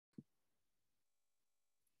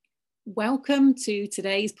Welcome to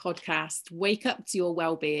today's podcast, Wake Up to Your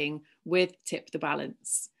Wellbeing with Tip the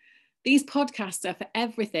Balance. These podcasts are for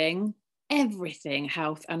everything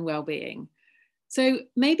health and wellbeing. So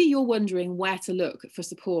maybe you're wondering where to look for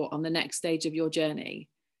support on the next stage of your journey.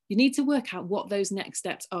 You need to work out what those next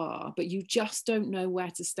steps are, but you just don't know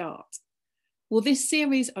where to start. Well, this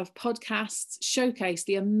series of podcasts showcase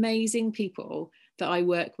the amazing people that I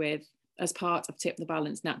work with as part of Tip the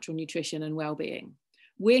Balance Natural Nutrition and Wellbeing.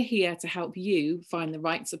 We're here to help you find the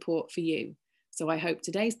right support for you. So I hope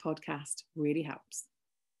today's podcast really helps.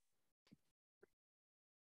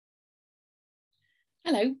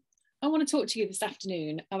 Hello, I want to talk to you this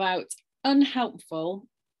afternoon about unhelpful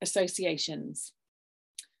associations.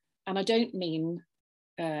 And I don't mean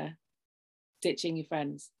ditching your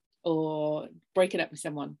friends or breaking up with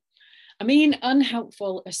someone. I mean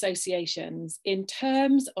unhelpful associations in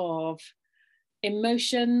terms of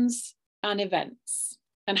emotions and events,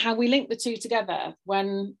 and how we link the two together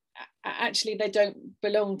when actually they don't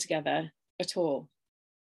belong together at all.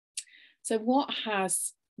 So what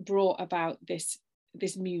has brought about this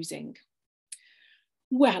musing?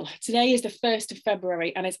 Well, today is the 1st of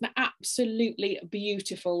February and it's an absolutely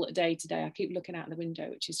beautiful day today. I keep looking out the window,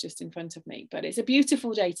 which is just in front of me, but it's a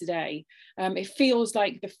beautiful day today. It feels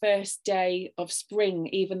like the first day of spring,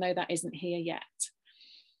 even though that isn't here yet.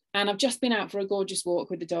 And I've just been out for a gorgeous walk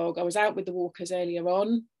with the dog. I was out with the walkers earlier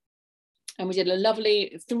on and we did a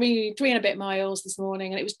lovely three and a bit miles this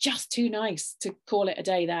morning, and it was just too nice to call it a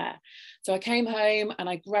day there. So I came home and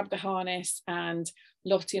I grabbed the harness, and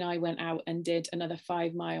Lottie and I went out and did another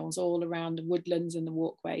 5 miles all around the woodlands and the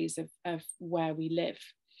walkways of where we live.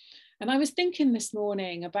 And I was thinking this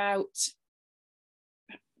morning about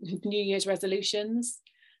New Year's resolutions,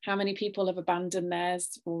 how many people have abandoned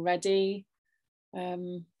theirs already.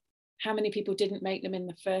 How many people didn't make them in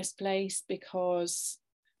the first place because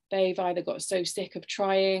they've either got so sick of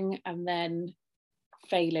trying and then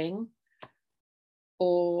failing,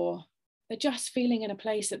 or they're just feeling in a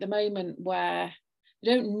place at the moment where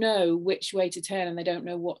they don't know which way to turn and they don't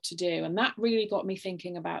know what to do. And that really got me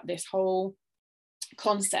thinking about this whole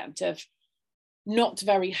concept of not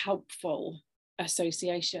very helpful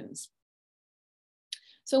associations.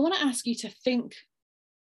 So I want to ask you to think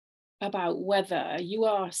about whether you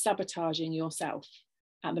are sabotaging yourself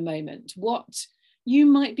at the moment, what you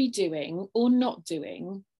might be doing or not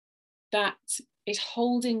doing that is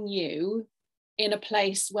holding you in a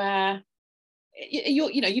place where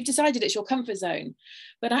you've decided it's your comfort zone,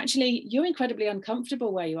 but actually you're incredibly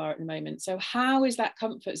uncomfortable where you are at the moment. So how is that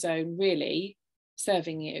comfort zone really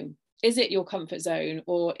serving you? Is it your comfort zone,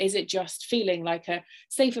 or is it just feeling like a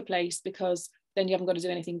safer place because then you haven't got to do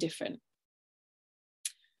anything different?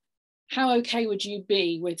 How okay would you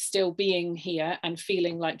be with still being here and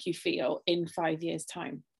feeling like you feel in 5 years'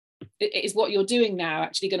 time? Is what you're doing now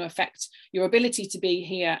actually going to affect your ability to be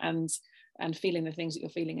here and feeling the things that you're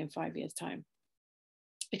feeling in 5 years' time?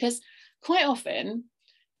 Because quite often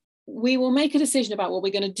we will make a decision about what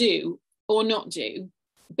we're going to do or not do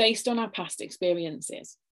based on our past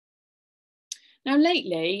experiences. Now,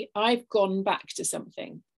 lately, I've gone back to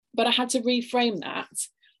something, but I had to reframe that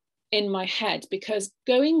in my head, because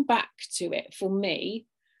going back to it for me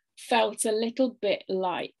felt a little bit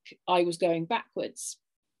like I was going backwards.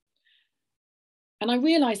 And I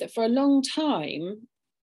realized that for a long time,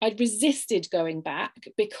 I'd resisted going back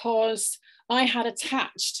because I had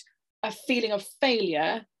attached a feeling of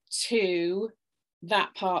failure to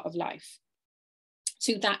that part of life,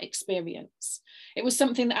 to that experience. It was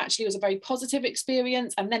something that actually was a very positive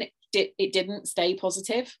experience, and then it didn't stay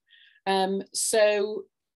positive. So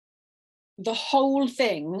the whole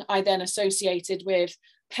thing I then associated with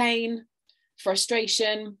pain,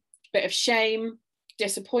 frustration, bit of shame,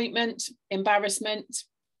 disappointment, embarrassment.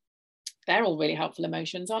 They're all really helpful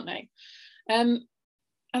emotions, aren't they? And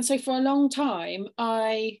so for a long time,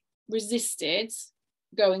 I resisted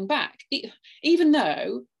going back, even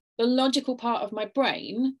though the logical part of my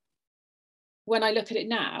brain, when I look at it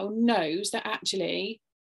now, knows that actually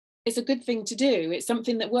it's a good thing to do. It's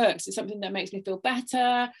something that works. It's something that makes me feel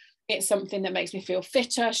better. It's something that makes me feel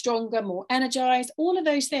fitter, stronger, more energized, all of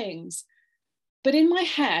those things. But in my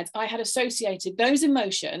head, I had associated those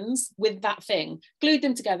emotions with that thing, glued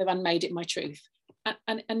them together and made it my truth.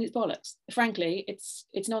 And it's bollocks. Frankly,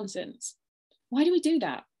 it's nonsense. Why do we do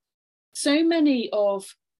that? So many of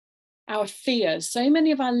our fears, so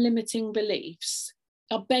many of our limiting beliefs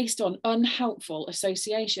are based on unhelpful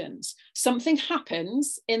associations. Something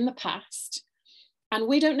happens in the past and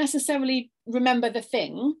we don't necessarily remember the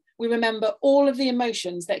thing. We remember all of the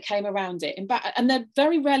emotions that came around it. And they're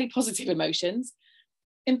very rarely positive emotions.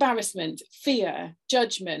 Embarrassment, fear,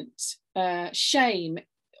 judgment, shame,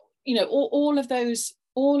 you know, all of those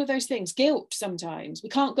things, guilt. Sometimes we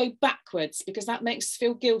can't go backwards because that makes us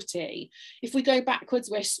feel guilty. If we go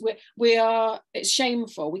backwards, it's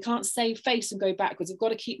shameful. We can't save face and go backwards. We've got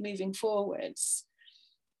to keep moving forwards.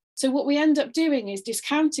 So what we end up doing is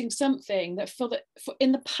discounting something that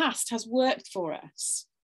in the past has worked for us,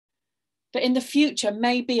 but in the future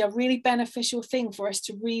may be a really beneficial thing for us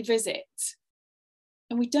to revisit,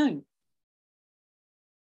 and we don't,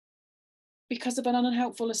 because of an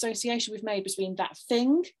unhelpful association we've made between that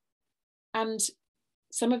thing and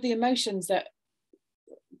some of the emotions that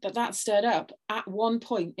stirred up at one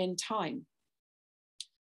point in time.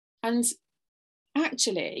 And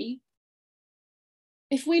actually,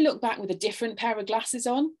 if we look back with a different pair of glasses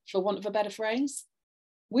on, for want of a better phrase,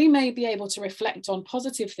 we may be able to reflect on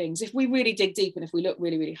positive things. If we really dig deep and if we look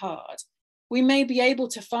really, really hard, we may be able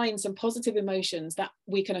to find some positive emotions that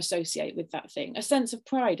we can associate with that thing. A sense of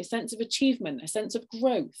pride, a sense of achievement, a sense of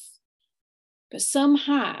growth. But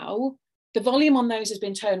somehow the volume on those has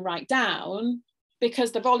been turned right down,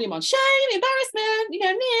 because the volume on shame, embarrassment, you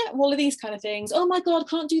know, all of these kind of things. Oh my God,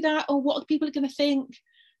 can't do that. Or what are people going to think?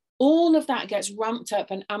 All of that gets ramped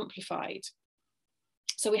up and amplified.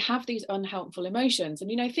 So we have these unhelpful emotions.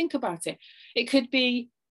 And, you know, think about it. It could be,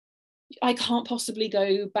 I can't possibly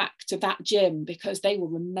go back to that gym because they will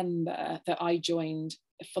remember that I joined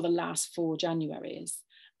for the last 4 Januaries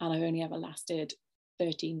and I've only ever lasted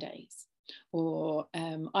 13 days. Or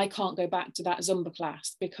I can't go back to that Zumba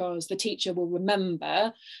class because the teacher will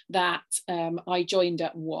remember that I joined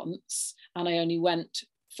at once and I only went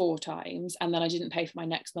 4 times, and then I didn't pay for my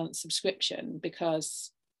next month's subscription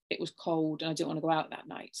because it was cold and I didn't want to go out that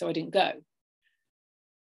night, so I didn't go.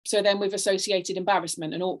 So then we've associated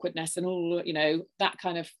embarrassment and awkwardness and all, you know, that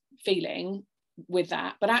kind of feeling with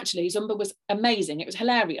that. But actually Zumba was amazing. It was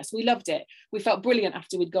hilarious. We loved it. We felt brilliant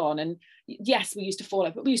after we'd gone. And yes, we used to fall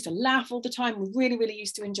over, but we used to laugh all the time. We really, really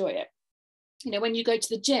used to enjoy it. You know, when you go to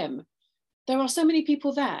the gym, there are so many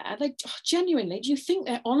people there. They genuinely, do you think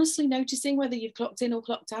they're honestly noticing whether you've clocked in or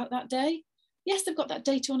clocked out that day? Yes, they've got that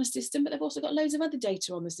data on a system, but they've also got loads of other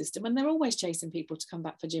data on the system, and they're always chasing people to come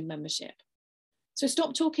back for gym membership. So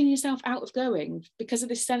stop talking yourself out of going because of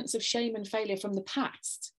this sense of shame and failure from the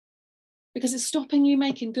past, because it's stopping you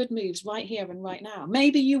making good moves right here and right now.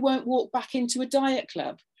 Maybe you won't walk back into a diet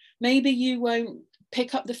club. Maybe you won't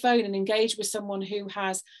pick up the phone and engage with someone who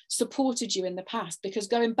has supported you in the past, because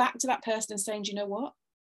going back to that person and saying, do you know what?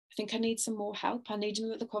 I think I need some more help. I need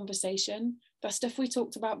another conversation. That stuff we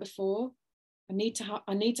talked about before. I need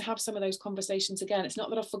to have some of those conversations again. It's not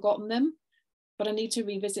that I've forgotten them, but I need to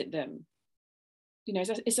revisit them. You know,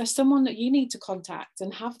 is there someone that you need to contact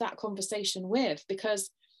and have that conversation with? Because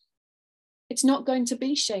it's not going to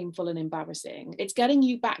be shameful and embarrassing. It's getting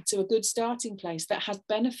you back to a good starting place that has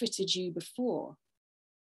benefited you before.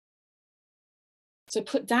 So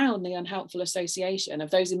put down the unhelpful association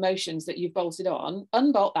of those emotions that you've bolted on,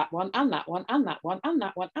 unbolt that one and that one and that one and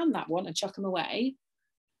that one and that one and chuck them away,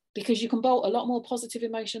 because you can bolt a lot more positive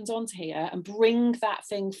emotions onto here and bring that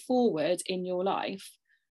thing forward in your life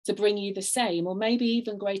to bring you the same or maybe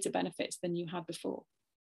even greater benefits than you had before.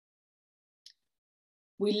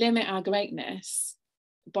 We limit our greatness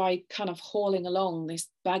by kind of hauling along this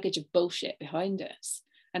baggage of bullshit behind us.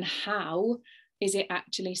 And how is it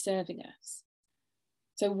actually serving us?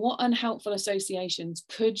 So what unhelpful associations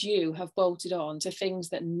could you have bolted on to things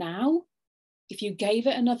that now, if you gave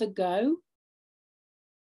it another go,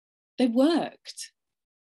 they worked?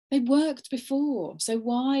 They worked before. So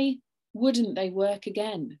why wouldn't they work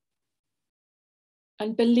again?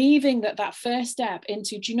 And believing that first step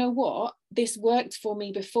into, do you know what? This worked for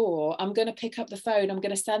me before. I'm going to pick up the phone. I'm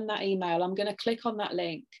going to send that email. I'm going to click on that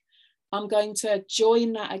link. I'm going to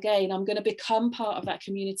join that again. I'm going to become part of that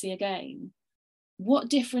community again. What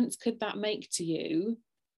difference could that make to you?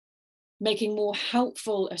 Making more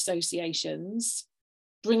helpful associations,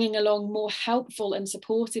 bringing along more helpful and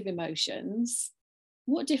supportive emotions.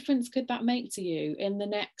 What difference could that make to you in the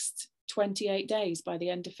next 28 days by the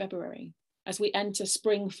end of February? As we enter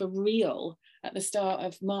spring for real at the start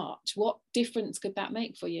of March, what difference could that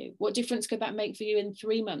make for you? What difference could that make for you in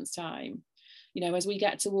 3 months' time? You know, as we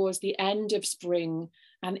get towards the end of spring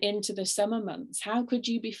and into the summer months, how could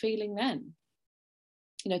you be feeling then?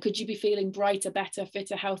 You know, could you be feeling brighter, better,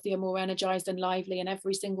 fitter, healthier, more energized and lively in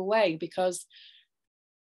every single way because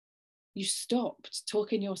you stopped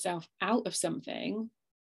talking yourself out of something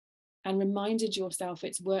and reminded yourself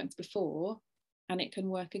it's worked before and it can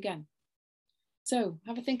work again? So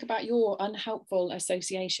have a think about your unhelpful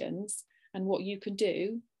associations and what you can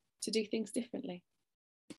do to do things differently.